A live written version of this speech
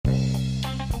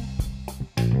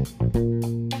Hi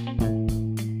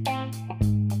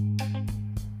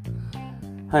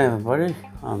everybody,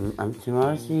 I'm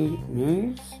Timothy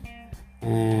News,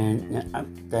 and the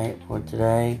update for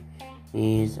today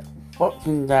is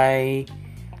Boxing Day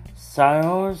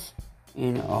sales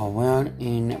one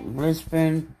in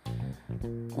Brisbane,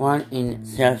 one in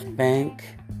South Bank,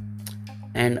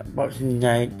 and Boxing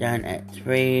Day down at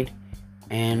Tweed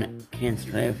and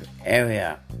Kingscliff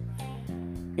area.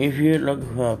 If you're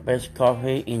looking for the best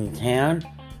coffee in town,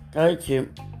 go to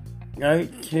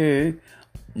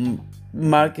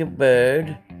Market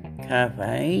Bird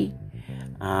Cafe.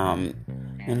 The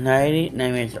lady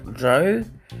name is Jo.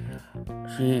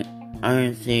 She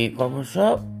owns the coffee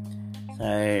shop.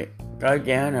 So go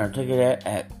down and check it out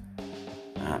at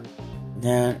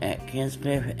down at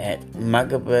Kingscliff at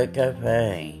Market Bird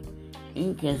Cafe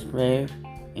in Kingscliff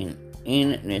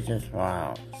in New South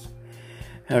Wales.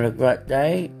 Have a great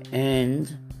day and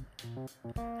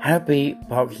happy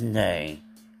Boxing Day.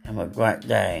 Have a great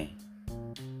day.